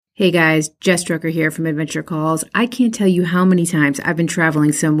Hey guys, Jess Drucker here from Adventure Calls. I can't tell you how many times I've been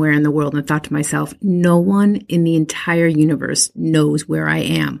traveling somewhere in the world and thought to myself, no one in the entire universe knows where I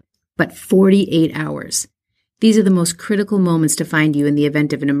am. But 48 hours. These are the most critical moments to find you in the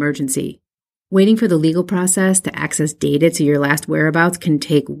event of an emergency. Waiting for the legal process to access data to your last whereabouts can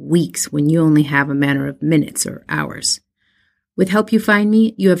take weeks when you only have a matter of minutes or hours. With Help You Find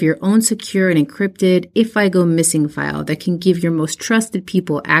Me, you have your own secure and encrypted If I Go Missing file that can give your most trusted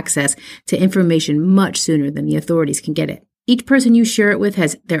people access to information much sooner than the authorities can get it. Each person you share it with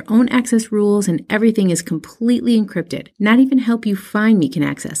has their own access rules and everything is completely encrypted. Not even Help You Find Me can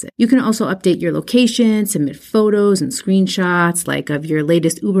access it. You can also update your location, submit photos and screenshots like of your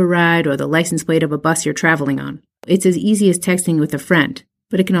latest Uber ride or the license plate of a bus you're traveling on. It's as easy as texting with a friend,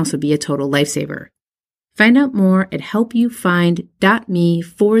 but it can also be a total lifesaver. Find out more at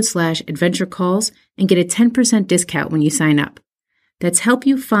helpyoufind.me/adventurecalls and get a 10% discount when you sign up. That's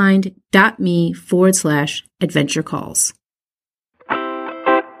helpyoufind.me/adventurecalls.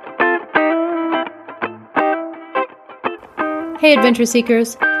 Hey Adventure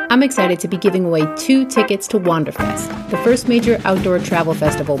Seekers! I'm excited to be giving away 2 tickets to Wanderfest, the first major outdoor travel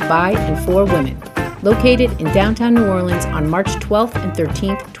festival by and for women, located in downtown New Orleans on March 12th and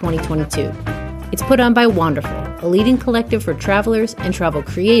 13th, 2022. It's put on by Wanderful, a leading collective for travelers and travel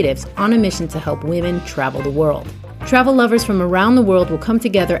creatives on a mission to help women travel the world. Travel lovers from around the world will come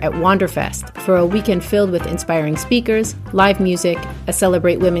together at Wanderfest for a weekend filled with inspiring speakers, live music, a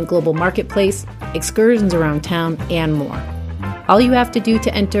Celebrate Women global marketplace, excursions around town, and more. All you have to do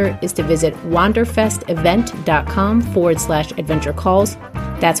to enter is to visit wanderfestevent.com/adventurecalls.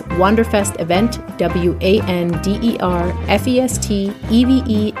 That's Wanderfestevent,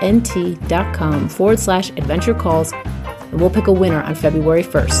 WANDERFESTEVENT.com/adventurecalls, and we'll pick a winner on February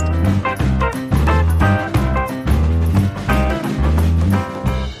 1st.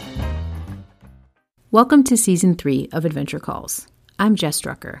 Welcome to Season 3 of Adventure Calls. I'm Jess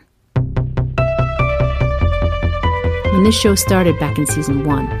Drucker. When this show started back in Season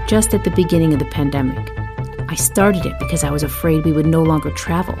 1, just at the beginning of the pandemic, I started it because I was afraid we would no longer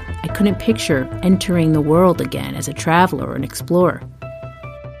travel. I couldn't picture entering the world again as a traveler or an explorer.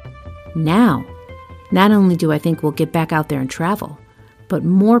 Now, not only do I think we'll get back out there and travel, but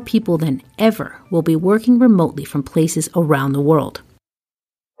more people than ever will be working remotely from places around the world.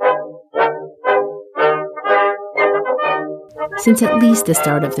 Since at least the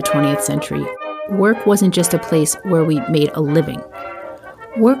start of the 20th century, work wasn't just a place where we made a living.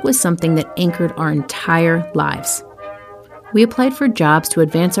 Work was something that anchored our entire lives. We applied for jobs to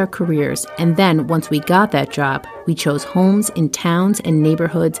advance our careers, and then, once we got that job, we chose homes in towns and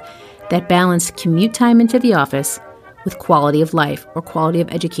neighborhoods that balanced commute time into the office with quality of life or quality of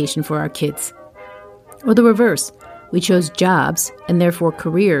education for our kids. Or the reverse, we chose jobs, and therefore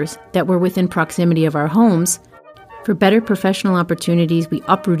careers, that were within proximity of our homes. For better professional opportunities, we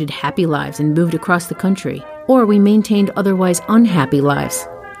uprooted happy lives and moved across the country. Or we maintained otherwise unhappy lives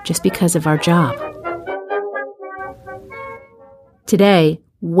just because of our job. Today,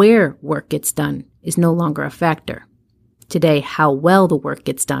 where work gets done is no longer a factor. Today, how well the work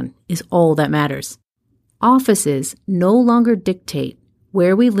gets done is all that matters. Offices no longer dictate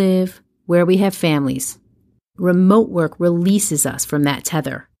where we live, where we have families. Remote work releases us from that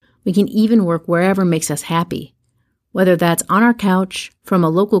tether. We can even work wherever makes us happy, whether that's on our couch, from a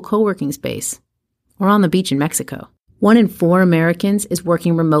local co-working space, or on the beach in Mexico. 1 in 4 Americans is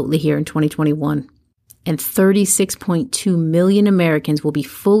working remotely here in 2021, and 36.2 million Americans will be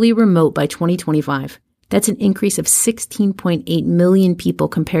fully remote by 2025. That's an increase of 16.8 million people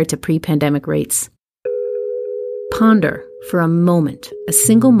compared to pre-pandemic rates. Ponder, for a moment, a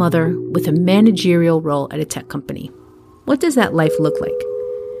single mother with a managerial role at a tech company. What does that life look like?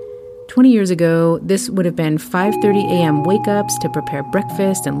 20 years ago, this would have been 5:30 a.m. wake-ups to prepare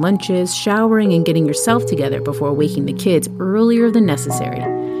breakfast and lunches, showering and getting yourself together before waking the kids earlier than necessary,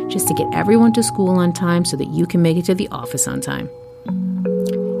 just to get everyone to school on time so that you can make it to the office on time.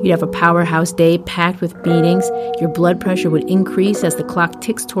 You'd have a powerhouse day packed with meetings. Your blood pressure would increase as the clock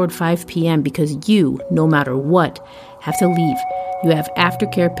ticks toward 5 p.m. because you, no matter what, have to leave. You have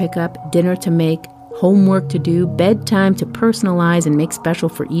aftercare pickup, dinner to make, homework to do, bedtime to personalize and make special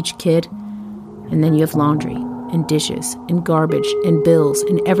for each kid. And then you have laundry and dishes and garbage and bills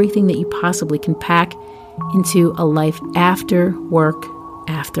and everything that you possibly can pack into a life after work,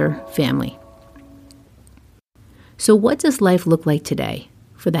 after family. So what does life look like today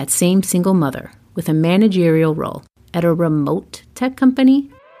for that same single mother with a managerial role at a remote tech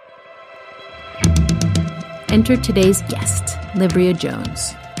company? Enter today's guest, Libria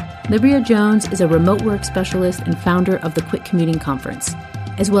Jones. Libria Jones is a remote work specialist and founder of the Quit Commuting Conference.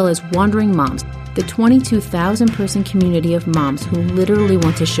 as well as Wandering Moms, the 22,000 person community of moms who literally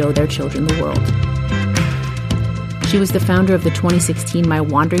want to show their children the world. She was the founder of the 2016 My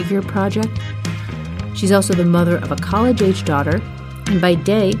Wander Year project. She's also the mother of a college-age daughter, and by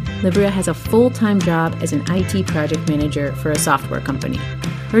day, Libria has a full-time job as an IT project manager for a software company.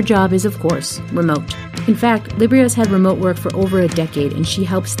 Her job is, of course, remote. In fact, Libria has had remote work for over a decade, and she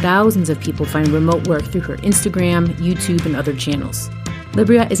helps thousands of people find remote work through her Instagram, YouTube, and other channels.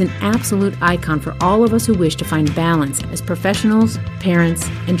 Libria is an absolute icon for all of us who wish to find balance as professionals, parents,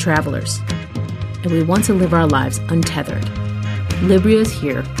 and travelers. And we want to live our lives untethered. Libria is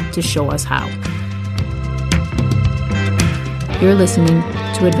here to show us how. You're listening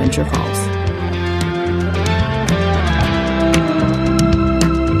to Adventure Calls.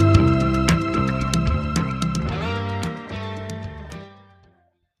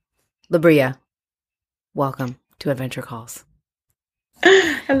 Libria, welcome to Adventure Calls.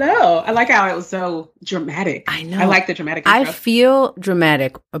 Hello. I like how it was so dramatic. I know. I like the dramatic intro. I feel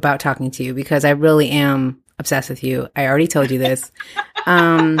dramatic about talking to you because I really am obsessed with you. I already told you this.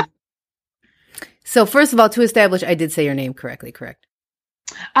 So first of all, to establish, I did say your name correctly, correct?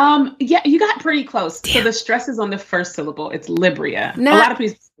 Yeah, you got pretty close. Damn. So the stress is on the first syllable. It's Libria. Nah. A lot of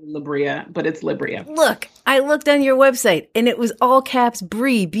people say Libria, but it's Libria. Look, I looked on your website and it was all caps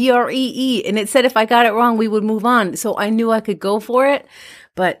Bree, B-R-E-E. And it said if I got it wrong, we would move on. So I knew I could go for it.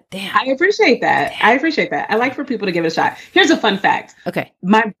 But damn. I appreciate that. I appreciate that. I like for people to give it a shot. Here's a fun fact. Okay.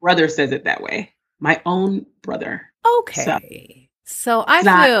 My brother says it that way. My own brother. Okay. So I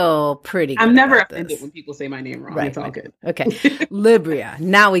feel pretty good. I'm never about offended this. when people say my name wrong. Right, It's all right. good. Okay. Libria.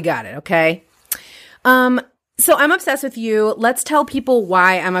 Now we got it. Okay. So I'm obsessed with you. Let's tell people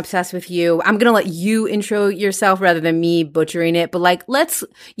why I'm obsessed with you. I'm going to let you intro yourself rather than me butchering it, but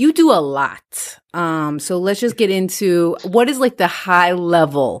you do a lot. So let's just get into what is like the high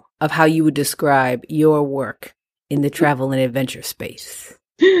level of how you would describe your work in the travel and adventure space.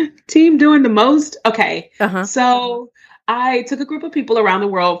 Team doing the most. Okay. Uh-huh. So I took a group of people around the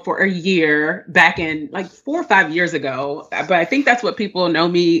world for a year back in like 4 or 5 years ago, but I think that's what people know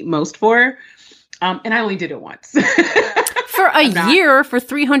me most for. And I only did it once. For a year, for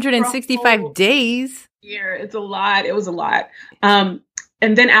 365 days. Year, it's a lot. It was a lot. And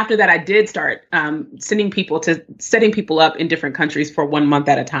then after that, I did start setting people up in different countries for 1 month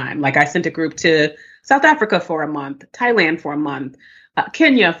at a time. Like I sent a group to South Africa for a month, Thailand for a month,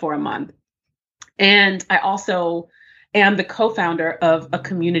 Kenya for a month. And I also am the co-founder of a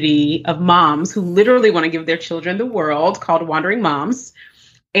community of moms who literally want to give their children the world called Wandering Moms.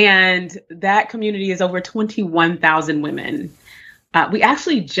 And that community is over 21,000 women. We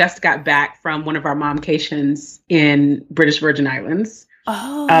actually just got back from one of our momcations in British Virgin Islands.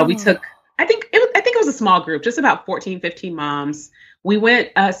 Oh. We took, I think it was a small group, just about 14, 15 moms. We went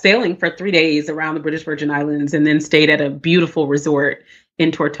sailing for 3 days around the British Virgin Islands and then stayed at a beautiful resort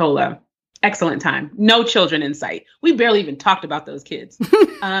in Tortola. Excellent time. No children in sight. We barely even talked about those kids.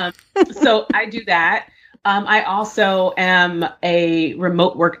 So I do that. I also am a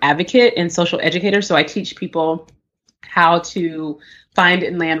remote work advocate and social educator. So I teach people how to find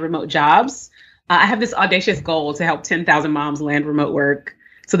and land remote jobs. I have this audacious goal to help 10,000 moms land remote work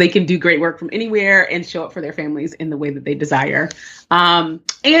so they can do great work from anywhere and show up for their families in the way that they desire. And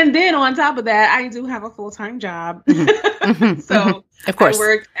then on top of that, I do have a full-time job. So of course. I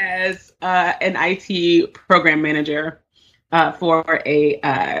work as an IT program manager for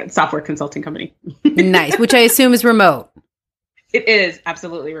a software consulting company. Nice, which I assume is remote. It is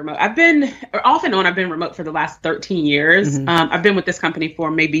absolutely remote. I've been remote for the last 13 years. Mm-hmm. I've been with this company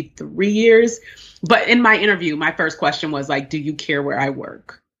for maybe 3 years. But in my interview, my first question was like, do you care where I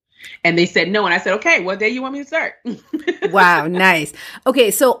work? And they said no. And I said, okay, what day you want me to start? Wow, nice.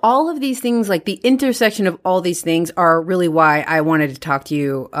 Okay, so all of these things, like the intersection of all these things are really why I wanted to talk to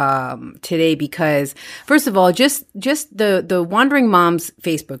you today, because first of all, just the Wandering Moms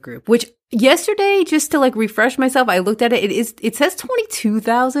Facebook group, which yesterday, just to like refresh myself, I looked at it. It says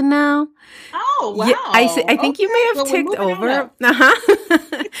 22,000 now. Oh, wow. Yeah, I think you may have ticked over.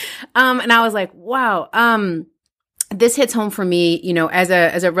 Uh-huh. And I was like, wow. This hits home for me, you know, as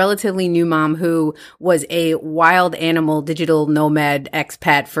a relatively new mom who was a wild animal digital nomad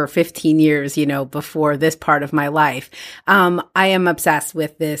expat for 15 years, you know, before this part of my life. I am obsessed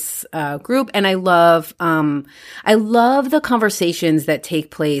with this group, and I love the conversations that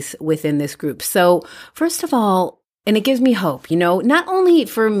take place within this group. So first of all, and it gives me hope, you know, not only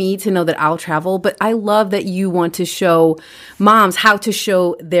for me to know that I'll travel, but I love that you want to show moms how to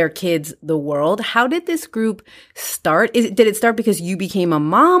show their kids the world. How did this group start? Did it start because you became a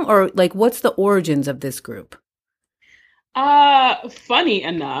mom, or like what's the origins of this group? Funny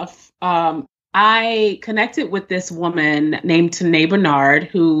enough, I connected with this woman named Tanae Bernard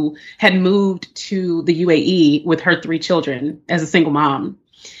who had moved to the UAE with her three children as a single mom.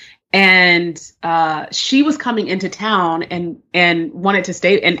 And she was coming into town and wanted to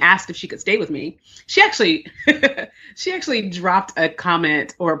stay and asked if she could stay with me. She actually she actually dropped a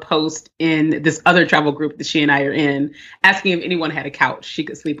comment or a post in this other travel group that she and I are in, asking if anyone had a couch she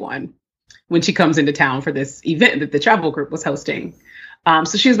could sleep on when she comes into town for this event that the travel group was hosting.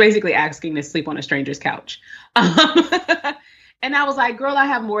 So she was basically asking to sleep on a stranger's couch. And I was like, girl, I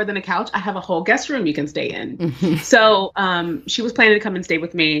have more than a couch. I have a whole guest room you can stay in. Mm-hmm. So she was planning to come and stay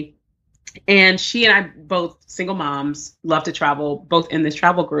with me. And she and I, both single moms, love to travel, both in this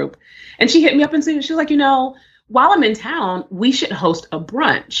travel group. And she hit me up and said, she was like, while I'm in town, we should host a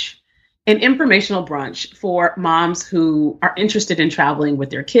brunch, an informational brunch for moms who are interested in traveling with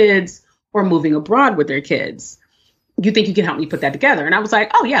their kids or moving abroad with their kids. You think you can help me put that together? And I was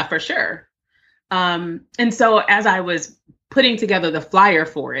like, oh, yeah, for sure. And so as I was putting together the flyer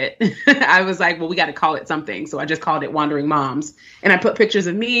for it, I was like, well, we got to call it something. So I just called it Wandering Moms. And I put pictures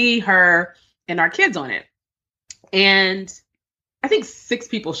of me, her, and our kids on it. And I think 6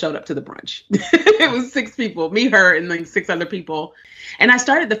 people showed up to the brunch. It was 6 people, me, her, and like 6 other people. And I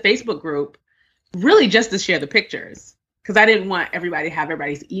started the Facebook group really just to share the pictures because I didn't want everybody to have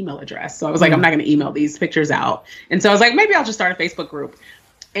everybody's email address. So I was like, I'm not going to email these pictures out. And so I was like, maybe I'll just start a Facebook group.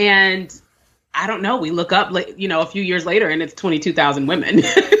 And I don't know. We look up, a few years later and it's 22,000 women.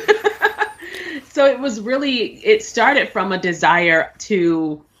 So it started from a desire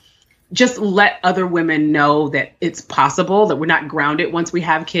to just let other women know that it's possible, that we're not grounded once we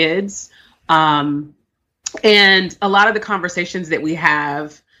have kids. And a lot of the conversations that we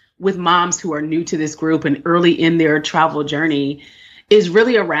have with moms who are new to this group and early in their travel journey is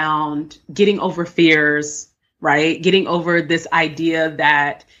really around getting over fears, right? Getting over this idea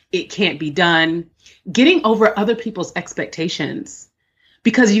that it can't be done, getting over other people's expectations.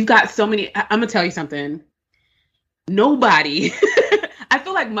 Because you've got so many, I'm going to tell you something. Nobody, I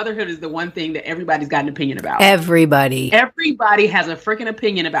feel like motherhood is the one thing that everybody's got an opinion about. Everybody has a freaking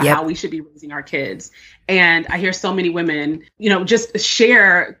opinion about how we should be raising our kids. And I hear so many women, just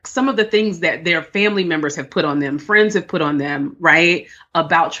share some of the things that their family members have put on them, friends have put on them, right?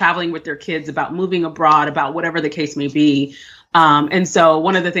 About traveling with their kids, about moving abroad, about whatever the case may be. And so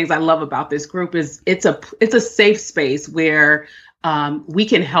one of the things I love about this group is it's a safe space where we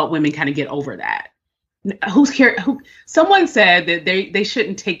can help women kind of get over that. Someone said that they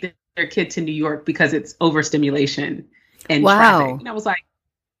shouldn't take their kid to New York because it's overstimulation and traffic. And I was like,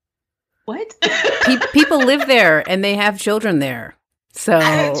 what? People live there and they have children there. So I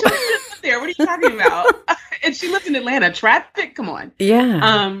have children there. What are you talking about? And she lives in Atlanta. Traffic? Come on.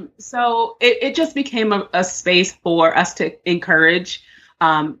 Yeah. So it just became a space for us to encourage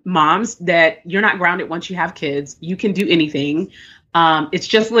moms that you're not grounded once you have kids. You can do anything. It's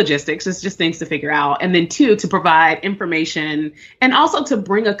just logistics. It's just things to figure out. And then 2, to provide information and also to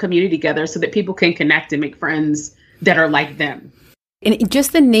bring a community together so that people can connect and make friends that are like them. And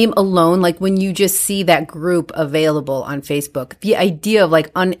just the name alone, like when you just see that group available on Facebook, the idea of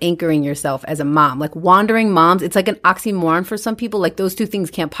like unanchoring yourself as a mom, like Wandering Moms, it's like an oxymoron for some people. Like those two things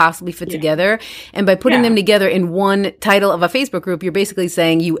can't possibly fit together. And by putting them together in one title of a Facebook group, you're basically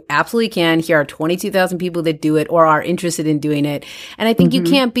saying you absolutely can. Here are 22,000 people that do it or are interested in doing it. And I think you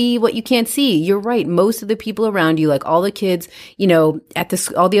can't be what you can't see. You're right. Most of the people around you, like all the kids, all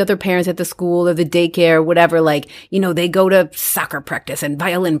the other parents at the school or the daycare, whatever, they go to soccer practice and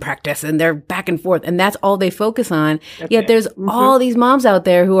violin practice and they're back and forth and that's all they focus on. Yet there's all these moms out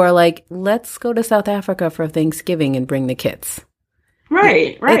there who are like, let's go to South Africa for Thanksgiving and bring the kids.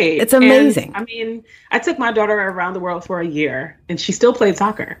 Right. It's amazing. And, I took my daughter around the world for a year and she still played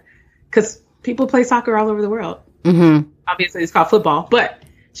soccer because people play soccer all over the world. Obviously it's called football, but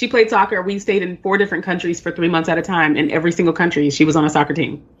she played soccer. We stayed in 4 different countries for 3 months at a time. In every single country, she was on a soccer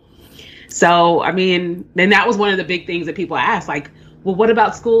team. So, then that was one of the big things that people ask, like, well, what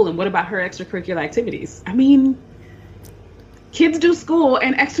about school and what about her extracurricular activities? Kids do school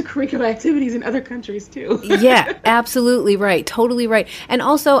and extracurricular activities in other countries too. Yeah, absolutely right. Totally right. And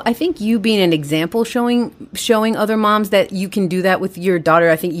also, I think you being an example showing other moms that you can do that with your daughter.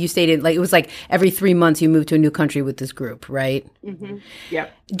 I think you stated it was like every 3 months you move to a new country with this group, right?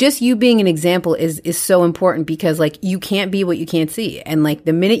 Yep. Just you being an example is so important because you can't be what you can't see. And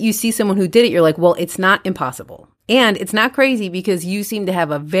the minute you see someone who did it, you're like, well, it's not impossible. And it's not crazy because you seem to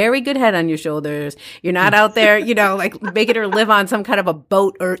have a very good head on your shoulders. You're not out there, like making her live on some kind of a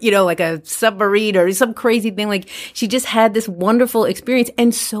boat or, like a submarine or some crazy thing. Like she just had this wonderful experience,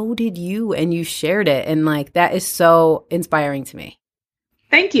 and so did you, and you shared it. And like, that is so inspiring to me.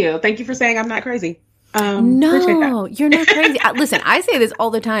 Thank you. Thank you for saying I'm not crazy. No, you're not crazy. Listen, I say this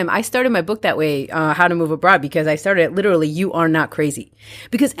all the time. I started my book that way, How to Move Abroad, because I started it literally, you are not crazy.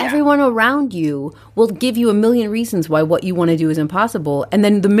 Because everyone around you will give you a million reasons why what you want to do is impossible. And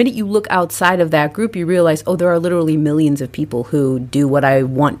then the minute you look outside of that group, you realize, oh, there are literally millions of people who do what I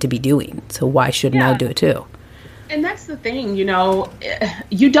want to be doing. So why shouldn't I do it too? And that's the thing, you don't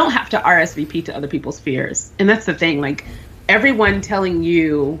have to RSVP to other people's fears. And that's the thing, like everyone telling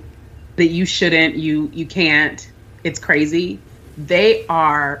you that you shouldn't, you can't, it's crazy. They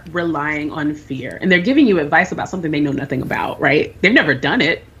are relying on fear, and they're giving you advice about something they know nothing about, right? They've never done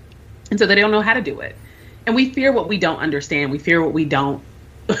it, and so they don't know how to do it. And we fear what we don't understand. We fear what we don't,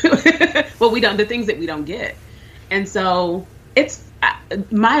 the things that we don't get. And so it's,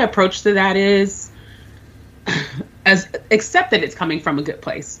 my approach to that is, accept that it's coming from a good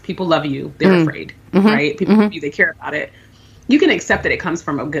place. People love you. They're afraid, right? People love you. They care about it. You can accept that it comes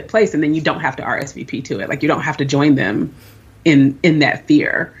from a good place, and then you don't have to RSVP to it. Like you don't have to join them in that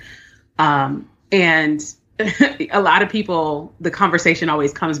fear. And a lot of people, the conversation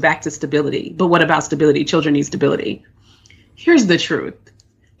always comes back to stability. But what about stability? Children need stability. Here's the truth.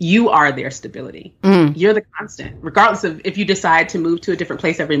 You are their stability. You're the constant, regardless of if you decide to move to a different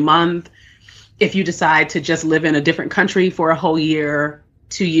place every month, if you decide to just live in a different country for a whole year,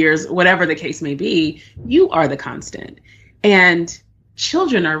 2 years, whatever the case may be, you are the constant. And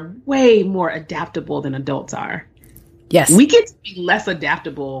children are way more adaptable than adults are. Yes. We get to be less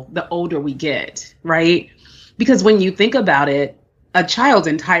adaptable the older we get, right? Because when you think about it, a child's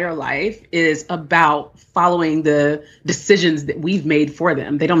entire life is about following the decisions that we've made for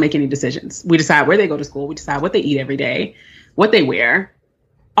them. They don't make any decisions. We decide where they go to school. We decide what they eat every day, what they wear,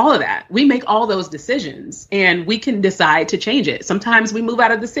 all of that. We make all those decisions, and we can decide to change it. Sometimes we move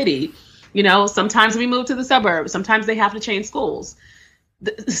out of the city. Sometimes we move to the suburbs. Sometimes they have to change schools.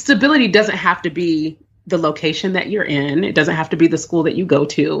 The stability doesn't have to be the location that you're in. It doesn't have to be the school that you go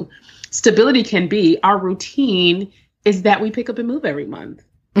to. Stability can be our routine is that we pick up and move every month.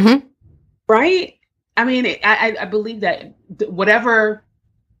 Right? I mean, I believe that whatever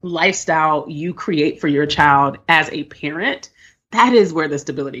lifestyle you create for your child as a parent, that is where the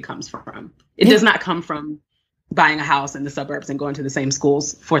stability comes from. It does not come from buying a house in the suburbs and going to the same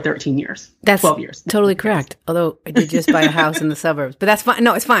schools for 13 years, that's 12 years. Totally correct. Although I did just buy a house in the suburbs, but that's fine.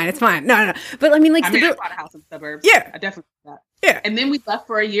 No, it's fine. It's fine. No. But I mean, like, I bought a house in the suburbs. Yeah. I definitely did that. Yeah. And then we left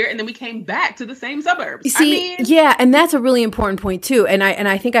for a year, and then we came back to the same suburbs. You see, yeah, and that's a really important point too. And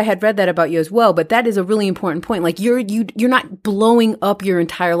I think I had read that about you as well, but that is a really important point. Like you're not blowing up your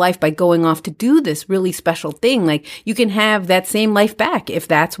entire life by going off to do this really special thing. Like you can have that same life back if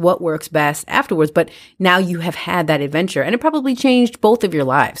that's what works best afterwards. But now you have had that adventure, and it probably changed both of your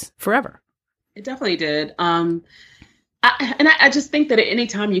lives forever. It definitely did. I just think that at any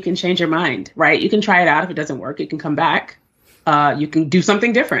time you can change your mind, right? You can try it out. If it doesn't work, you can come back. You can do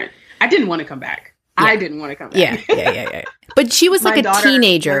something different. I didn't want to come back. Yeah. I didn't want to come back. Yeah. But she was like a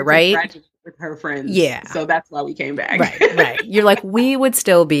teenager, right? With her friends. Yeah. So that's why we came back. Right. You're like, we would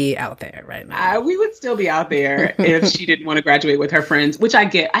still be out there right now. We would still be out there if she didn't want to graduate with her friends, which I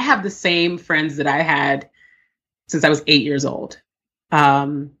get. I have the same friends that I had since I was 8 years old.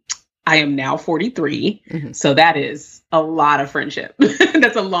 I am now 43. So that is a lot of friendship.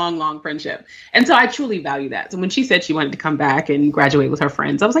 That's a long, long friendship. And so I truly value that. So when she said she wanted to come back and graduate with her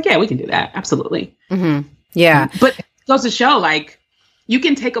friends, I was like, yeah, we can do that. Absolutely. Yeah. But it goes to show, like, you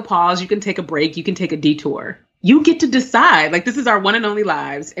can take a pause, you can take a break, you can take a detour. You get to decide, like, this is our one and only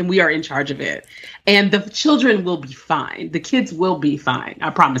lives, and we are in charge of it. And the children will be fine. The kids will be fine. I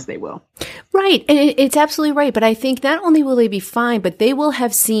promise they will. Right. And it's absolutely right. But I think not only will they be fine, but they will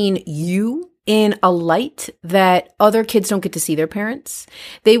have seen you in a light that other kids don't get to see their parents.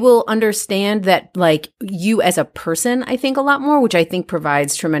 They will understand that, like, you as a person, I think, a lot more, which I think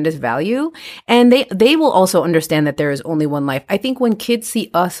provides tremendous value. And they will also understand that there is only one life. I think when kids see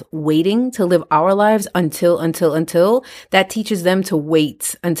us waiting to live our lives until, that teaches them to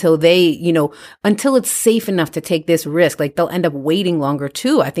wait until they, until it's safe enough to take this risk. Like, they'll end up waiting longer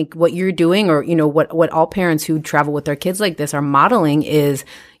too. I think what you're doing, or, what all parents who travel with their kids like this are modeling is,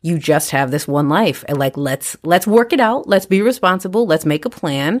 you just have this one life, and like, let's work it out. Let's be responsible. Let's make a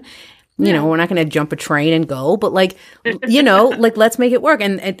plan. We're not going to jump a train and go, but like, like, let's make it work.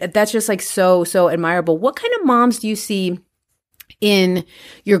 And that's just like so admirable. What kind of moms do you see in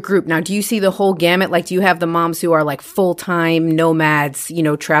your group. Now, do you see the whole gamut? Like, do you have the moms who are like full-time nomads,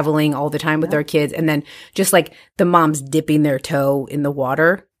 traveling all the time with their kids, and then just like the moms dipping their toe in the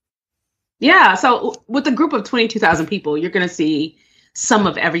water? Yeah. So with a group of 22,000 people, you're going to see some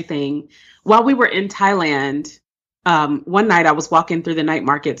of everything. While we were in Thailand, one night I was walking through the night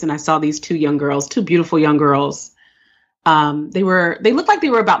markets and I saw these two beautiful young girls. They looked like they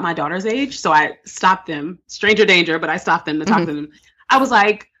were about my daughter's age. So I stopped them, stranger danger, but I stopped them to talk to them. I was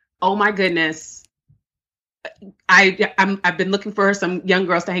like, oh my goodness. I've been looking for some young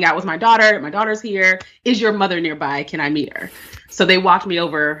girls to hang out with my daughter. My daughter's here. Is your mother nearby? Can I meet her? So they walked me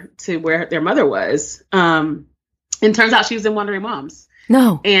over to where their mother was. And turns out she was in Wandering Moms.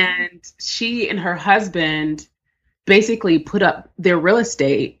 No. And she and her husband basically put up their real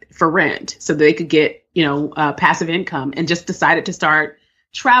estate for rent so they could get, passive income, and just decided to start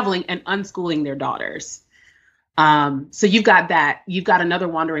traveling and unschooling their daughters. So you've got that. You've got another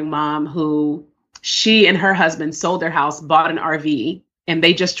Wandering Mom who she and her husband sold their house, bought an RV, and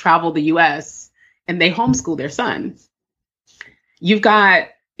they just traveled the US and they homeschool their son. You've got,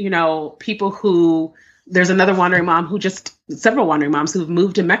 people who, there's another Wandering Mom several Wandering Moms who've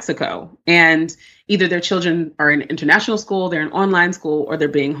moved to Mexico, and either their children are in international school, they're in online school, or they're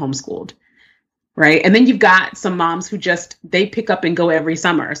being homeschooled. Right. And then you've got some moms who they pick up and go every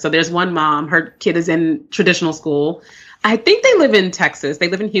summer. So there's one mom, her kid is in traditional school. I think they live in Texas. They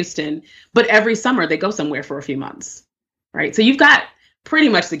live in Houston, but every summer they go somewhere for a few months. Right. So you've got pretty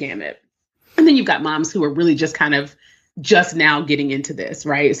much the gamut. And then you've got moms who are really just kind of just now getting into this.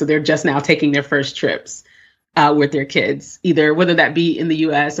 Right. So they're just now taking their first trips with their kids, either whether that be in the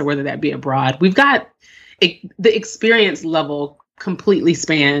US or whether that be abroad. We've got the experience level completely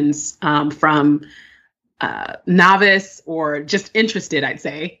spans from novice or just interested, I'd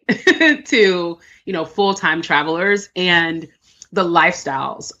say, to, full-time travelers. And the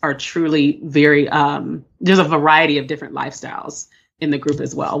lifestyles are truly very, there's a variety of different lifestyles in the group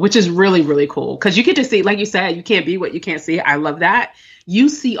as well, which is really, really cool. Because you get to see, like you said, you can't be what you can't see. I love that. You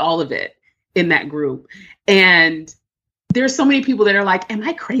see all of it in that group. And there's so many people that are like, am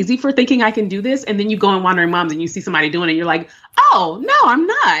I crazy for thinking I can do this? And then you go on Wandering Moms and you see somebody doing it. And you're like, oh, no, I'm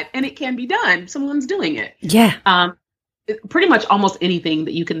not. And it can be done. Someone's doing it. Yeah. Pretty much almost anything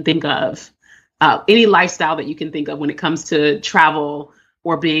that you can think of, any lifestyle that you can think of when it comes to travel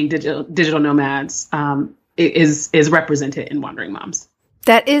or being digital nomads is represented in Wandering Moms.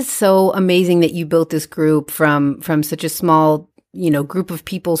 That is so amazing that you built this group from such a small group of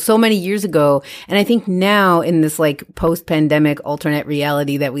people so many years ago. And I think now in this like post-pandemic alternate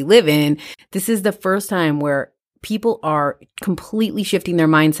reality that we live in, this is the first time where people are completely shifting their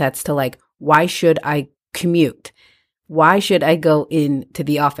mindsets to like, why should I commute? Why should I go into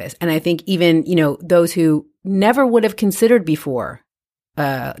the office? And I think even, those who never would have considered before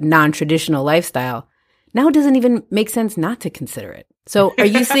a non-traditional lifestyle, now it doesn't even make sense not to consider it. So are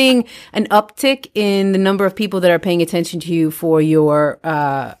you seeing an uptick in the number of people that are paying attention to you for your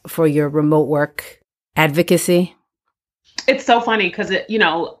remote work advocacy? It's so funny because,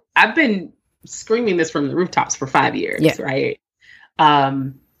 I've been screaming this from the rooftops for 5 years, right?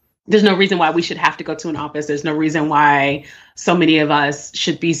 There's no reason why we should have to go to an office. There's no reason why so many of us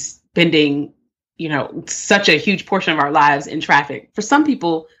should be spending such a huge portion of our lives in traffic. For some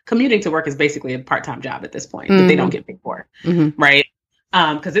people, commuting to work is basically a part-time job at this point that they don't get paid for, right?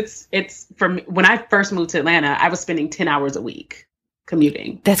 Because it's from when I first moved to Atlanta, I was spending 10 hours a week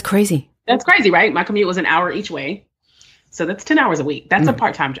commuting. That's crazy. That's crazy, right? My commute was an hour each way. So that's 10 hours a week. That's a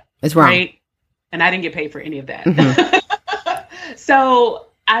part-time job. It's wrong. Right? And I didn't get paid for any of that. So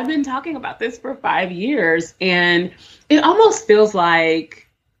I've been talking about this for 5 years, and it almost feels like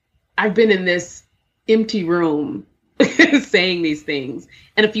I've been in this empty room saying these things,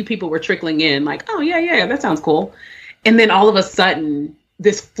 and a few people were trickling in like, oh yeah, that sounds cool. And then all of a sudden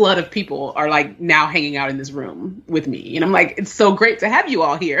this flood of people are like now hanging out in this room with me. And I'm like, it's so great to have you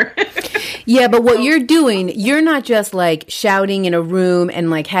all here. Yeah, but what you're doing, you're not just like shouting in a room and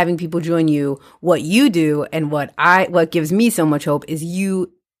like having people join you. What you do and what gives me so much hope is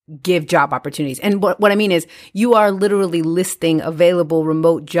you give job opportunities. And what I mean is you are literally listing available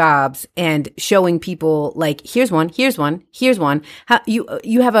remote jobs and showing people like, here's one. How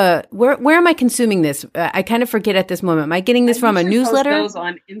you have where am I consuming this? I kind of forget at this moment. Am I getting this from a newsletter? Post those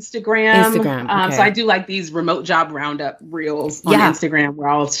on Instagram. Okay. So I do like these remote job roundup reels on Instagram where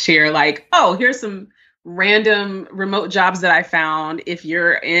I'll share like, oh, here's some random remote jobs that I found if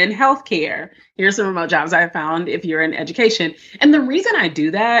you're in healthcare. Here's some remote jobs I found if you're in education. And the reason I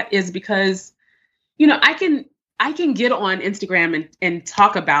do that is because, I can get on Instagram and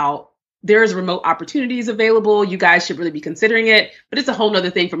talk about there's remote opportunities available. You guys should really be considering it. But it's a whole nother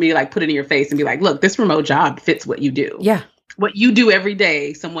thing for me to like put it in your face and be like, look, this remote job fits what you do. Yeah. What you do every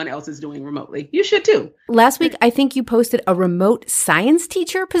day, someone else is doing remotely. You should too. Last week, I think you posted a remote science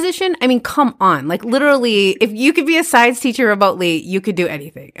teacher position. I mean, come on. Like literally, if you could be a science teacher remotely, you could do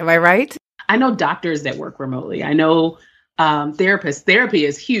anything. Am I right? I know doctors that work remotely. I know therapists. Therapy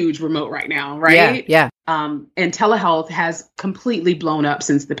is huge remote right now, right? Yeah. And telehealth has completely blown up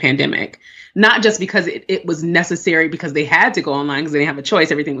since the pandemic. Not just because it was necessary because they had to go online because they didn't have a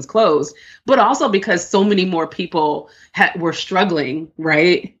choice, everything was closed, but also because so many more people were struggling,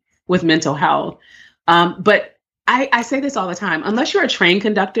 right, with mental health. But I say this all the time, unless you're a train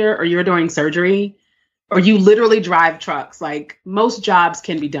conductor or you're doing surgery or you literally drive trucks, like most jobs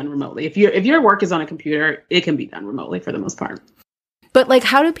can be done remotely. If your work is on a computer, it can be done remotely for the most part. But like,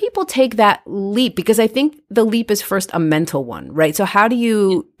 how do people take that leap? Because I think the leap is first a mental one, right? So how do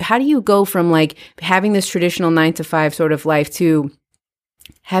you go from like having this traditional 9-to-5 sort of life to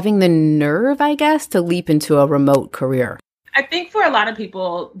having the nerve, I guess, to leap into a remote career? I think for a lot of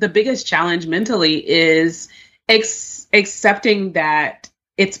people, the biggest challenge mentally is accepting that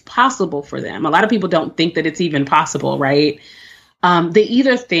it's possible for them. A lot of people don't think that it's even possible, right? They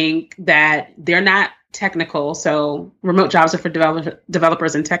either think that they're not technical, so remote jobs are for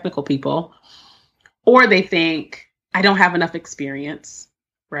developers and technical people, or they think I don't have enough experience,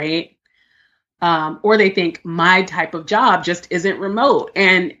 right? Or they think my type of job just isn't remote,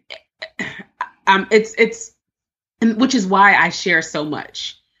 and it's which is why I share so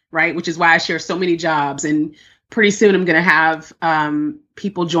much, right? Which is why I share so many jobs, and pretty soon I'm going to have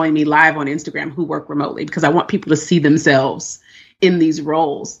people join me live on Instagram who work remotely because I want people to see themselves in these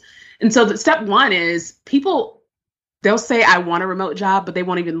roles. And so the step one is they'll say, I want a remote job, but they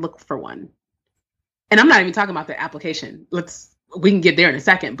won't even look for one. And I'm not even talking about the application. We can get there in a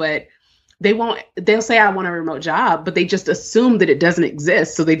second, but they'll say, I want a remote job, but they just assume that it doesn't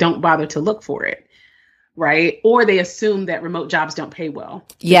exist. So they don't bother to look for it. Right. Or they assume that remote jobs don't pay well.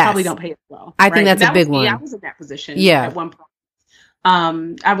 They probably don't pay as well. I think that's a big one. I was in that position at one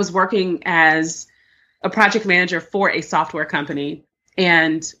point. I was working as a project manager for a software company.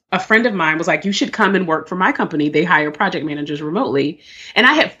 And a friend of mine was like, you should come and work for my company. They hire project managers remotely. And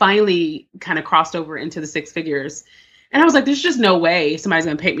I had finally kind of crossed over into the 6 figures. And I was like, there's just no way somebody's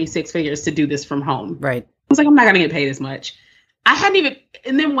going to pay me 6 figures to do this from home. Right. I was like, I'm not going to get paid as much.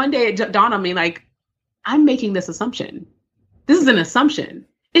 And then one day it dawned on me, like, I'm making this assumption. This is an assumption.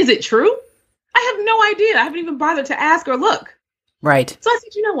 Is it true? I have no idea. I haven't even bothered to ask or look. Right. So I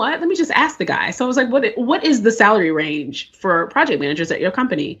said, you know what? Let me just ask the guy. So I was like, what is the salary range for project managers at your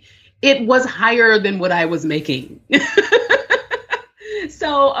company? It was higher than what I was making.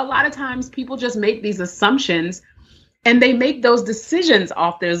 So a lot of times people just make these assumptions and they make those decisions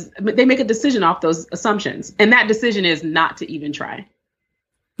they make a decision off those assumptions. And that decision is not to even try.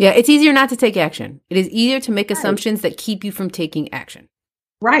 Yeah, it's easier not to take action. It is easier to make assumptions that keep you from taking action.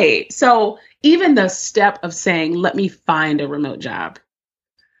 Right. So even the step of saying, let me find a remote job,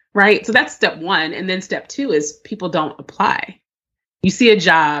 right? So that's step one. And then step 2 is people don't apply. You see a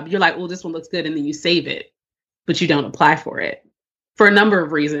job, you're like, oh, this one looks good. And then you save it, but you don't apply for it for a number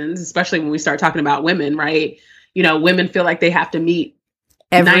of reasons, especially when we start talking about women, right? You know, women feel like they have to meet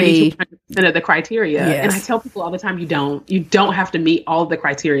 90% of the criteria. Yes. And I tell people all the time, you don't have to meet all of the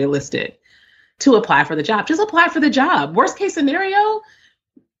criteria listed to apply for the job. Just apply for the job. Worst case scenario,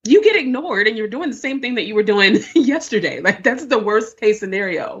 you get ignored and you're doing the same thing that you were doing yesterday. Like that's the worst case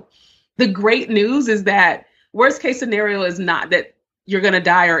scenario. The great news is that worst case scenario is not that you're going to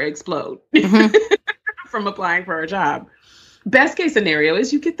die or explode from applying for a job. Best case scenario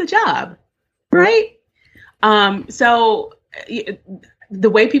is you get the job, right? So the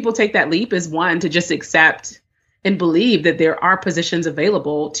way people take that leap is 1, to just accept and believe that there are positions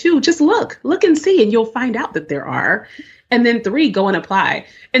available. 2, just look and see, and you'll find out that there are. And then 3, go and apply.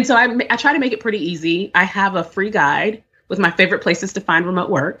 And so I try to make it pretty easy. I have a free guide with my favorite places to find remote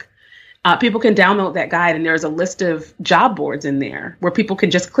work. People can download that guide, and there's a list of job boards in there where people can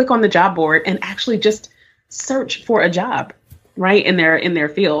just click on the job board and actually just search for a job, right, in their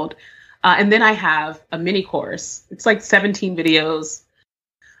field. And then I have a mini course. It's like 17 videos.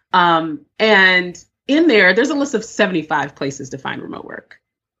 And in there's a list of 75 places to find remote work.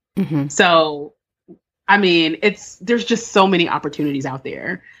 Mm-hmm. So, I mean, there's just so many opportunities out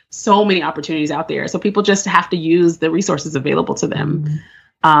there. So people just have to use the resources available to them.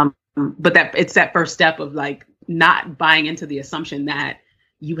 Mm-hmm. But it's that first step of like not buying into the assumption that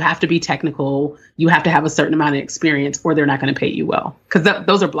you have to be technical, you have to have a certain amount of experience, or they're not going to pay you well, because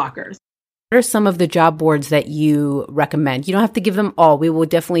those are blockers. are some of the job boards that you recommend? You don't have to give them all. We will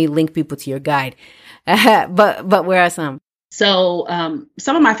definitely link people to your guide. But where are some? So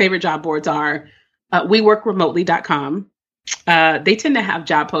some of my favorite job boards are weworkremotely.com. They tend to have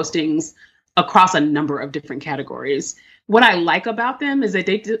job postings across a number of different categories. What I like about them is that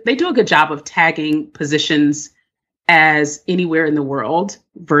they do a good job of tagging positions as anywhere in the world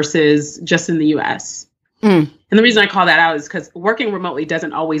versus just in the US. And the reason I call that out is because working remotely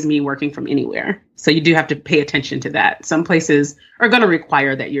doesn't always mean working from anywhere. So you do have to pay attention to that. Some places are going to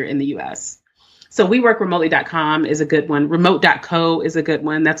require that you're in the US. So weworkremotely.com is a good one. Remote.co is a good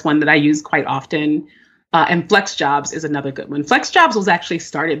one. That's one that I use quite often. And FlexJobs is another good one. FlexJobs was actually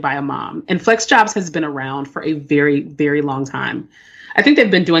started by a mom, and FlexJobs has been around for a very, very long time. I think they've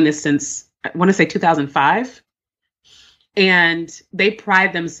been doing this since, I want to say 2005. And they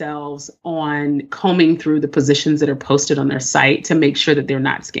pride themselves on combing through the positions that are posted on their site to make sure that they're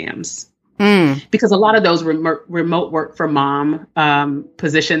not scams. Because a lot of those remote work for mom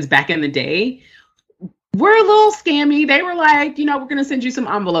positions back in the day were a little scammy. They were like, we're going to send you some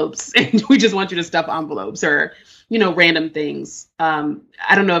envelopes and we just want you to stuff envelopes or, random things. I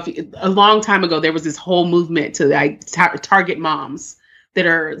don't know if a long time ago, there was this whole movement to target moms that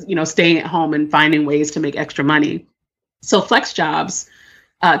are, staying at home and finding ways to make extra money. So FlexJobs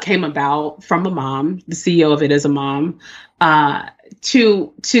came about from a mom. The CEO of it is a mom,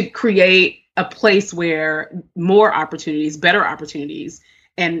 to create a place where more opportunities, better opportunities,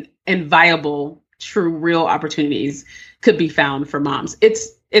 and viable, true, real opportunities could be found for moms. It's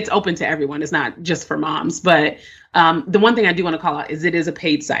open to everyone. It's not just for moms. But the one thing I do want to call out is it is a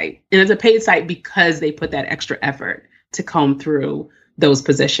paid site. And it's a paid site because they put that extra effort to comb through those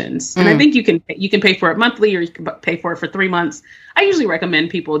positions. And I think you can pay for it monthly, or you can pay for it for 3 months. I usually recommend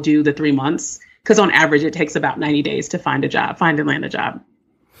people do the 3 months because on average it takes about 90 days to find and land a job.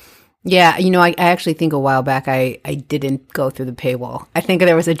 Yeah, I actually think a while back I didn't go through the paywall. I think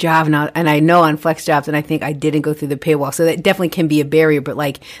there was a job now, and I know on FlexJobs, and I think I didn't go through the paywall. So that definitely can be a barrier, but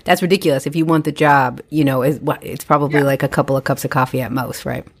that's ridiculous. If you want the job, it's probably like a couple of cups of coffee at most,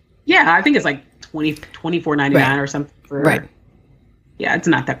 right? Yeah, I think it's like $24.99 or something. Right. Yeah, it's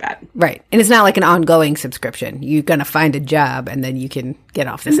not that bad. Right. And it's not like an ongoing subscription. You're going to find a job and then you can get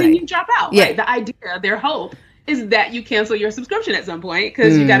off the site. And then you drop out. Yeah. Right? The idea, their hope is that you cancel your subscription at some point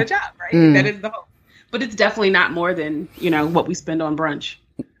because you got a job, right? That is the hope. But it's definitely not more than, what we spend on brunch.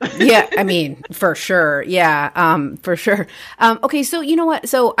 Yeah, I mean, for sure. Yeah, for sure. Okay, so you know what?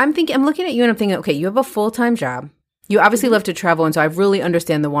 So I'm looking at you and I'm thinking, okay, you have a full-time job. You obviously love to travel, and so I really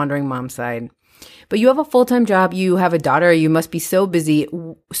understand the wandering mom side. But you have a full-time job, you have a daughter, you must be so busy.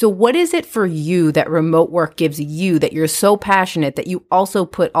 So what is it for you that remote work gives you that you're so passionate that you also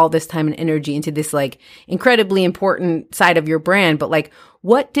put all this time and energy into this incredibly important side of your brand? But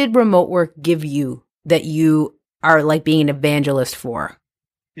what did remote work give you that you are being an evangelist for?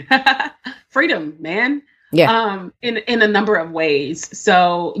 Freedom, man. Yeah. In a number of ways.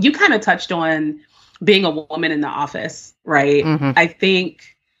 So you kind of touched on being a woman in the office, right? Mm-hmm. I think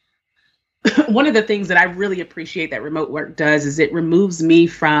one of the things that I really appreciate that remote work does is it removes me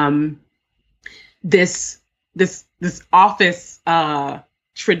from this office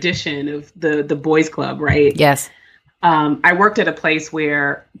tradition of the boys club, right? Yes. I worked at a place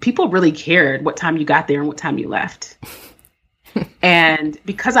where people really cared what time you got there and what time you left. And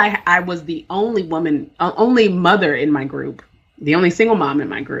because I was the only only mother in my group, the only single mom in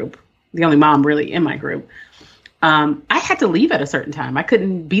my group, the only mom really in my group, I had to leave at a certain time. I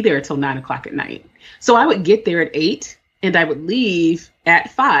couldn't be there till 9:00 at night. So I would get there at 8 and I would leave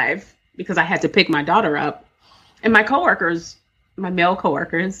at 5 because I had to pick my daughter up. And my coworkers, my male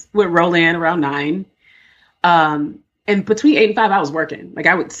coworkers, would roll in around 9. And between 8 and 5, I was working.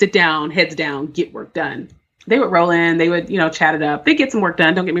 I would sit down, heads down, get work done. They would roll in, they would, chat it up. They get some work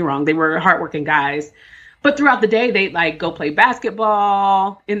done. Don't get me wrong. They were hardworking guys. But throughout the day, they'd go play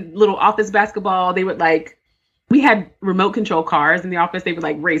basketball, in little office basketball. They would we had remote control cars in the office. They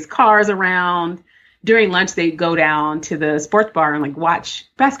would race cars around. During lunch, they'd go down to the sports bar and watch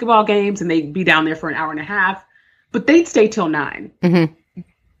basketball games, and they'd be down there for an hour and a half, but they'd stay till 9,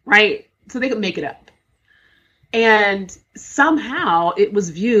 right? So they could make it up. And somehow it was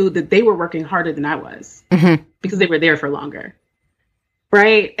viewed that they were working harder than I was because they were there for longer.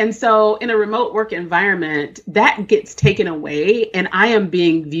 Right. And so in a remote work environment, that gets taken away, and I am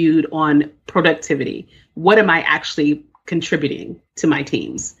being viewed on productivity. What am I actually contributing to my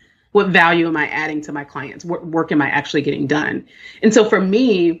teams? What value am I adding to my clients? What work am I actually getting done? And so for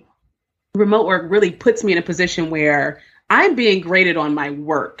me, remote work really puts me in a position where I'm being graded on my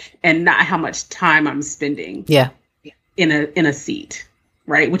work and not how much time I'm spending in a seat.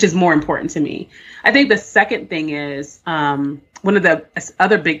 right? Which is more important to me. I think the second thing is, one of the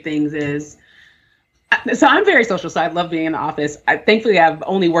other big things is, so I'm very social, so I love being in the office. Thankfully, I've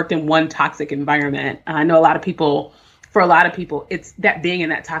only worked in one toxic environment. I know for a lot of people, it's that being in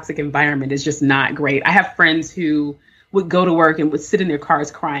that toxic environment is just not great. I have friends who would go to work and would sit in their cars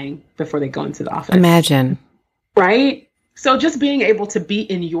crying before they go into the office. Imagine. Right? So just being able to be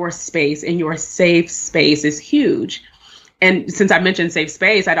in your space, in your safe space is huge. And since I mentioned safe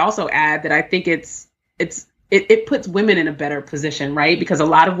space, I'd also add that I think it puts women in a better position, right? Because a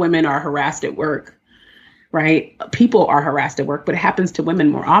lot of women are harassed at work. Right? People are harassed at work, but it happens to women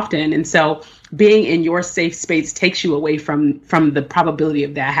more often. And so being in your safe space takes you away from the probability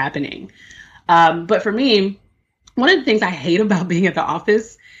of that happening. But for me, one of the things I hate about being at the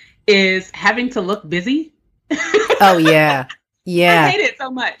office is having to look busy. Oh, yeah. Yeah. I hate it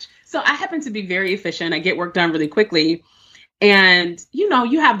so much. So I happen to be very efficient. I get work done really quickly. And,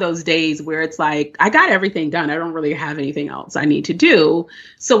 you have those days where it's like, I got everything done. I don't really have anything else I need to do.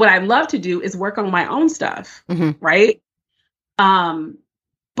 So what I love to do is work on my own stuff. Mm-hmm. Right.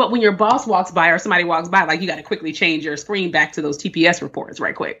 But when your boss walks by or somebody walks by, like, you got to quickly change your screen back to those TPS reports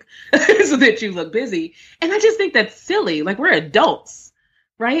right quick so that you look busy. And I just think that's silly. Like, we're adults,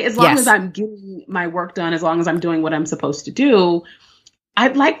 right? As long as I'm getting my work done, as long as I'm doing what I'm supposed to do,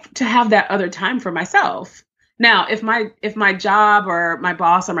 I'd like to have that other time for myself. Now, if my job or my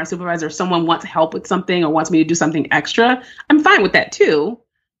boss or my supervisor, or someone wants help with something or wants me to do something extra, I'm fine with that too.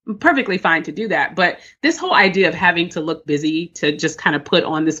 I'm perfectly fine to do that. But this whole idea of having to look busy to just kind of put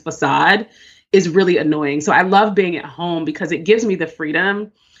on this facade is really annoying. So I love being at home because it gives me the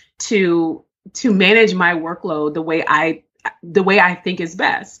freedom to manage my workload the way I think is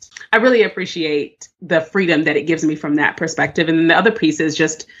best. I really appreciate the freedom that it gives me from that perspective. And then the other piece is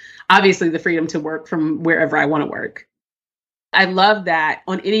just obviously the freedom to work from wherever I want to work. I love that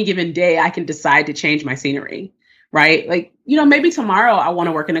on any given day, I can decide to change my scenery, right? Like, maybe tomorrow I want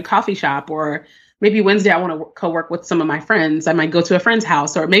to work in a coffee shop, or maybe Wednesday I want to co-work with some of my friends. I might go to a friend's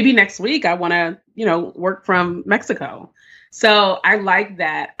house, or maybe next week I want to, work from Mexico. So I like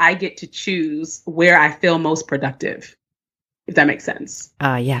that I get to choose where I feel most productive, if that makes sense.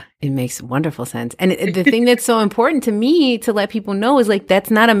 Yeah, it makes wonderful sense. And the thing that's so important to me to let people know is, like, that's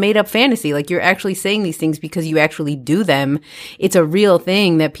not a made up fantasy. Like, you're actually saying these things because you actually do them. It's a real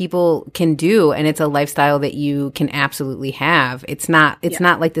thing that people can do, and it's a lifestyle that you can absolutely have. It's not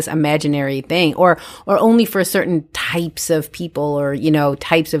like this imaginary thing or only for certain types of people or,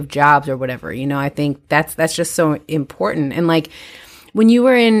 types of jobs or whatever. I think that's just so important. And, like, when you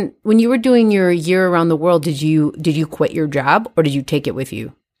were doing your year around the world, did you quit your job or did you take it with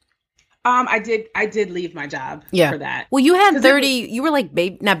you? I did leave my job for that. Well, you had 30, you were like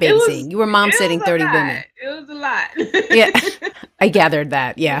not babysitting. You were mom sitting 30 women. It was a lot. Yeah. I gathered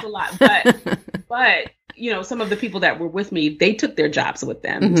that. Yeah. It was a lot. But some of the people that were with me, they took their jobs with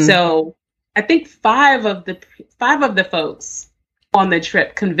them. Mm-hmm. So I think five of the folks on the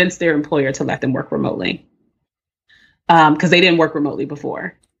trip convinced their employer to let them work remotely. Because they didn't work remotely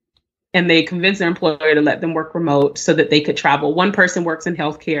before. And they convinced their employer to let them work remote so that they could travel. One person works in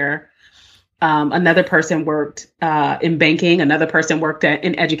healthcare. Another person worked in banking. Another person worked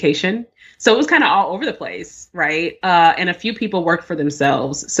in education. So it was kind of all over the place, right? And a few people worked for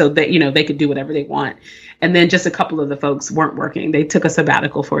themselves so that, they could do whatever they want. And then just a couple of the folks weren't working. They took a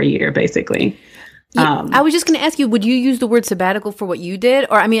sabbatical for a year, basically. Yeah, I was just going to ask you, would you use the word sabbatical for what you did?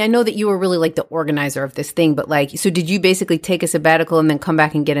 Or, I mean, I know that you were really like the organizer of this thing, but like, so did you basically take a sabbatical and then come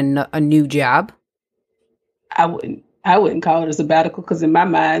back and get a new job? I wouldn't call it a sabbatical because in my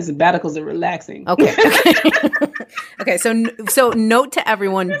mind, sabbaticals are relaxing. Okay. Okay. So note to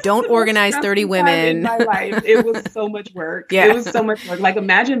everyone, don't organize 30 women. In my life, it was so much work. Yeah. It was so much work. Like,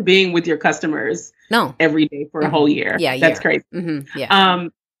 imagine being with your customers every day for a whole year. Yeah. That's crazy. Mm-hmm. Yeah.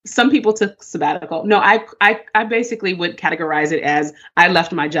 Some people took sabbatical. No, I basically would categorize it as I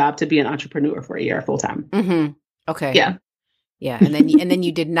left my job to be an entrepreneur for a year full time. Mm-hmm. Okay. Yeah. Yeah. And then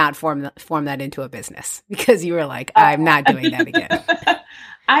you did not form that into a business because you were like, I'm not doing that again.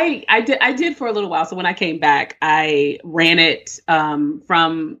 I did for a little while. So when I came back, I ran it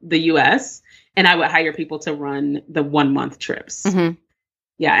from the US and I would hire people to run the 1 month trips. Mm-hmm.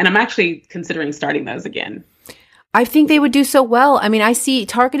 Yeah. And I'm actually considering starting those again. I think they would do so well. I mean, I see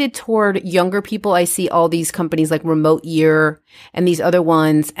targeted toward younger people. I see all these companies like Remote Year and these other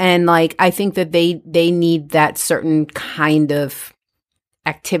ones. And like, I think that they need that certain kind of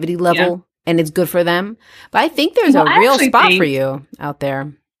activity level and it's good for them. But I think there's a real spot for you out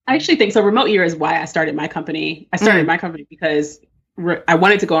there. I actually think so. Remote Year is why I started my company. I started my company because I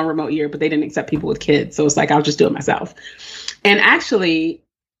wanted to go on remote year, but they didn't accept people with kids. So it's like, I'll just do it myself. And actually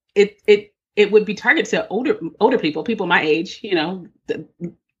it would be targeted to older people my age,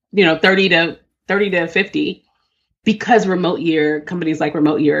 30 to 50, because companies like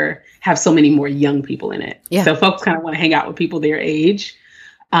Remote Year have so many more young people in it. Yeah. So folks kind of want to hang out with people their age.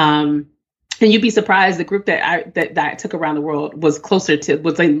 And you'd be surprised, the group that I took around the world was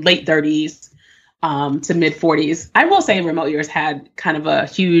in late 30s to mid 40s. I will say Remote Years had kind of a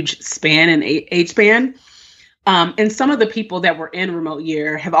huge span and age span. And some of the people that were in Remote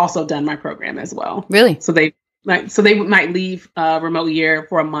Year have also done my program as well. Really? So they might leave Remote Year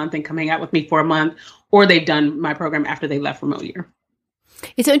for a month and come hang out with me for a month, or they've done my program after they left Remote Year.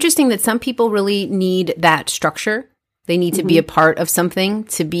 It's interesting that some people really need that structure. They need to be a part of something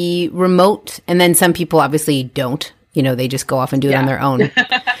to be remote. And then some people obviously don't, they just go off and do it on their own.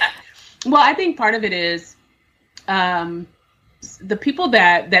 Well, I think part of it is the people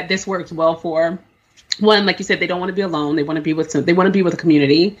that this works well for. One, like you said, they don't want to be alone. They want to be with a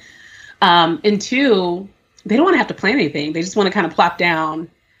community. And two, they don't want to have to plan anything. They just want to kind of plop down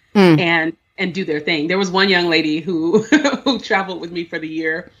and do their thing. There was one young lady who traveled with me for the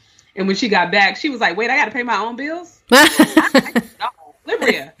year. And when she got back, she was like, wait, I got to pay my own bills? No,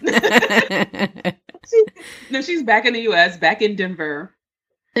 Libria. She's back in the US, back in Denver.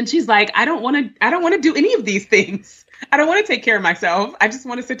 And she's like, I don't want to do any of these things. I don't want to take care of myself. I just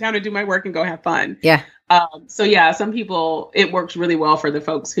want to sit down and do my work and go have fun. Yeah. Some people, it works really well for the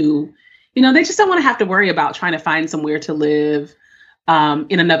folks who, they just don't want to have to worry about trying to find somewhere to live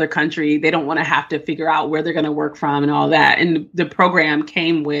in another country. They don't want to have to figure out where they're going to work from and all that. And the program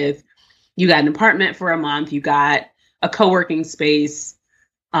came with, you got an apartment for a month, you got a co-working space.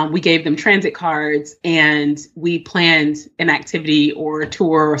 We gave them transit cards, and we planned an activity or a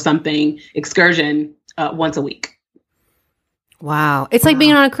tour or something, excursion once a week. Wow. It's like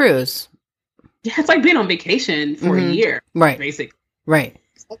being on a cruise. Yeah, it's like being on vacation for a year. Right. Basically. Right.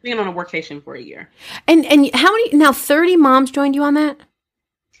 It's like being on a workation for a year. And how many, now 30 moms joined you on that?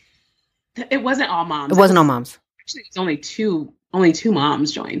 It wasn't all moms. It wasn't all moms. Actually, it's only two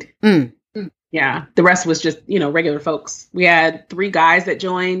moms joined. Yeah. The rest was just, regular folks. We had 3 guys that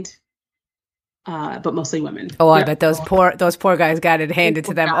joined, but mostly women. Oh, I bet those poor guys got it handed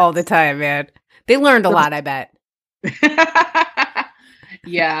to them all the time, man. They learned a lot, I bet.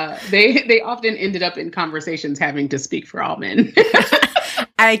 Yeah, they often ended up in conversations having to speak for all men.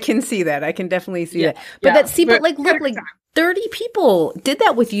 I can see that. I can definitely see that. But look, 30 people did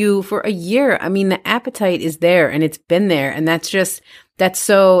that with you for a year. I mean, the appetite is there and it's been there. And that's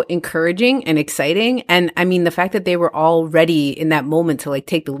so encouraging and exciting. And I mean, the fact that they were all ready in that moment to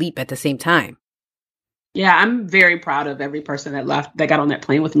take the leap at the same time. Yeah, I'm very proud of every person that got on that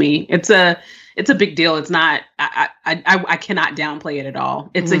plane with me. It's a big deal. It's not, I cannot downplay it at all.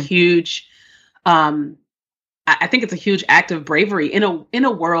 It's a huge, I think it's a huge act of bravery in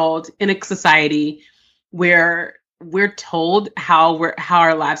a world, in a society where we're told how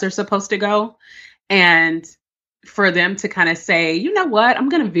our lives are supposed to go. And for them to kind of say, you know what, I'm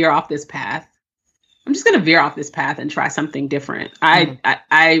going to veer off this path. I'm just going to veer off this path and try something different. I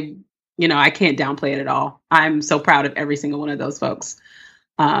can't downplay it at all. I'm so proud of every single one of those folks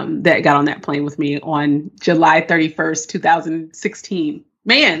that got on that plane with me on July 31st, 2016.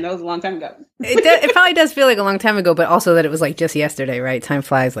 Man, that was a long time ago. It probably does feel like a long time ago, but also that it was just yesterday, right? Time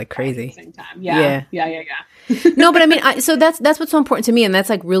flies like crazy. At the same time. Yeah. No, but I mean, so that's what's so important to me. And that's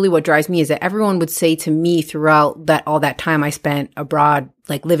really what drives me, is that everyone would say to me throughout all that time I spent abroad,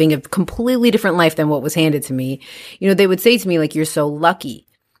 living a completely different life than what was handed to me. They would say to me, you're so lucky.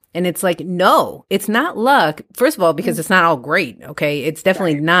 And it's no, it's not luck. First of all, because it's not all great. Okay. It's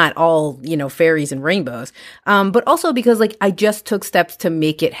definitely not all, fairies and rainbows. But also because I just took steps to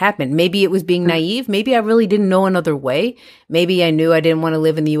make it happen. Maybe it was being naive. Maybe I really didn't know another way. Maybe I knew I didn't want to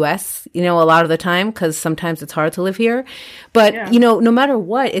live in the US, a lot of the time, because sometimes it's hard to live here. But, no matter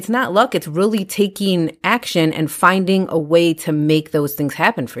what, it's not luck. It's really taking action and finding a way to make those things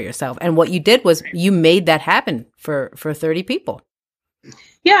happen for yourself. And what you did was you made that happen for 30 people.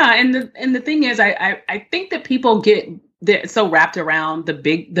 Yeah, and the thing is, I think that people they're so wrapped around the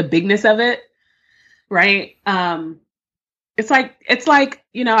bigness of it, right? It's like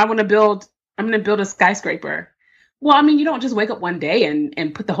I'm going to build a skyscraper. Well, I mean, you don't just wake up one day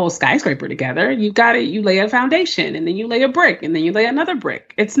and put the whole skyscraper together. You lay a foundation, and then you lay a brick, and then you lay another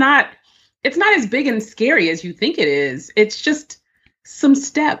brick. It's not as big and scary as you think it is. It's just some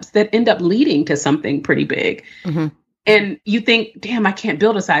steps that end up leading to something pretty big. Mm-hmm. And you think, damn, I can't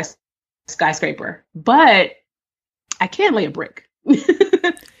build a skyscraper, but I can lay a brick. And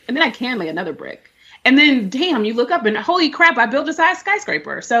then I can lay another brick. And then, damn, you look up and holy crap, I built a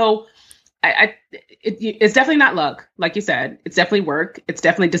skyscraper. So it's definitely not luck. Like you said, it's definitely work. It's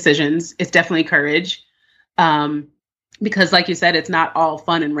definitely decisions. It's definitely courage. Because like you said, it's not all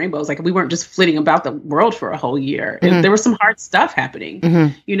fun and rainbows. Like we weren't just flitting about the world for a whole year. There was some hard stuff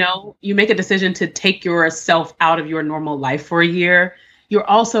happening. You know, you make a decision to take yourself out of your normal life for a year. You're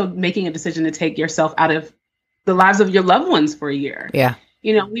also making a decision to take yourself out of the lives of your loved ones for a year. Yeah.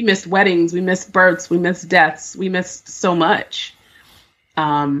 You know, we missed weddings, we missed births, we missed deaths, we missed so much.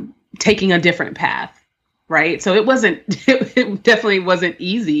 Taking a different path, right? So it definitely wasn't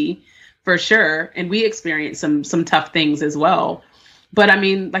easy. For sure. And we experienced some tough things as well. But I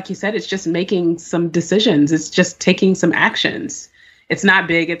mean, like you said, it's just making some decisions. It's just taking some actions. It's not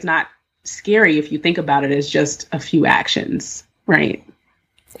big. It's not scary if you think about it as just a few actions, right?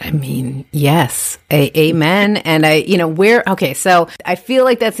 I mean, yes. Amen. And so I feel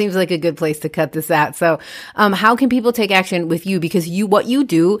like that seems like a good place to cut this out. So, how can people take action with you? Because what you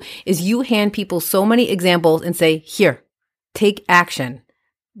do is you hand people so many examples and say, here, take action.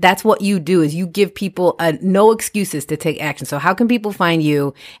 That's what you do, is you give people no excuses to take action. So how can people find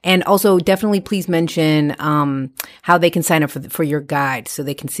you? And also definitely please mention how they can sign up for your guide so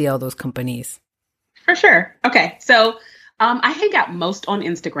they can see all those companies. For sure. Okay. So I hang out most on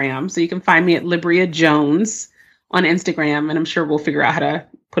Instagram. So you can find me at Libria Jones on Instagram. And I'm sure we'll figure out how to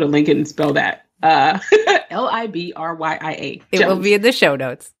put a link in and spell that. Librya. It will be in the show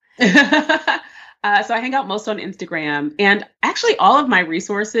notes. So I hang out most on Instagram, and actually all of my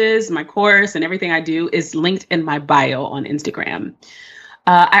resources, my course and everything I do is linked in my bio on Instagram.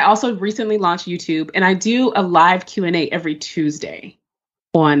 I also recently launched YouTube, and I do a live Q&A every Tuesday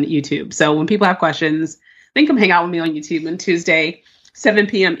on YouTube. So when people have questions, they can come hang out with me on YouTube on Tuesday, 7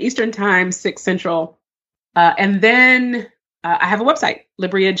 p.m. Eastern time, 6 Central. And then I have a website,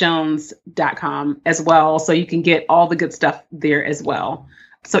 LibriaJones.com as well. So you can get all the good stuff there as well.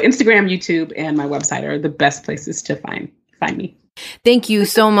 So Instagram, YouTube, and my website are the best places to find me. Thank you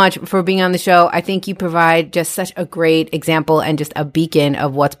so much for being on the show. I think you provide just such a great example and just a beacon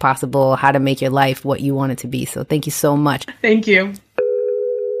of what's possible, how to make your life what you want it to be. So thank you so much. Thank you.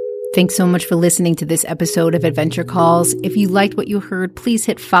 Thanks so much for listening to this episode of Adventure Calls. If you liked what you heard, please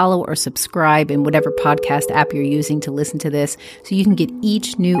hit follow or subscribe in whatever podcast app you're using to listen to this so you can get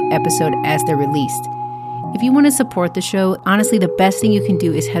each new episode as they're released. If you want to support the show, honestly, the best thing you can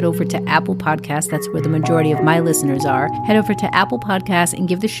do is head over to Apple Podcasts. That's where the majority of my listeners are. Head over to Apple Podcasts and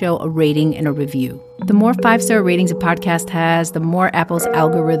give the show a rating and a review. The more 5-star ratings a podcast has, the more Apple's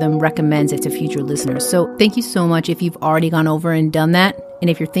algorithm recommends it to future listeners. So thank you so much if you've already gone over and done that. And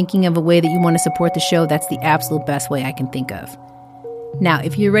if you're thinking of a way that you want to support the show, that's the absolute best way I can think of. Now,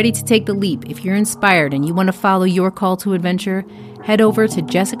 if you're ready to take the leap, if you're inspired and you want to follow your call to adventure, head over to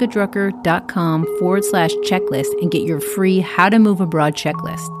jessicadrucker.com/checklist and get your free How to Move Abroad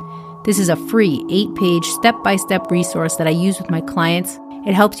checklist. This is a free 8-page step-by-step resource that I use with my clients.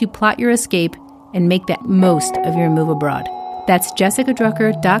 It helps you plot your escape and make the most of your move abroad. That's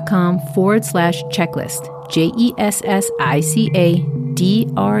jessicadrucker.com/checklist.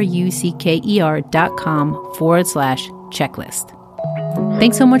 JESSICADRUCKER.com/checklist.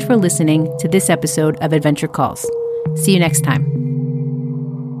 Thanks so much for listening to this episode of Adventure Calls. See you next time.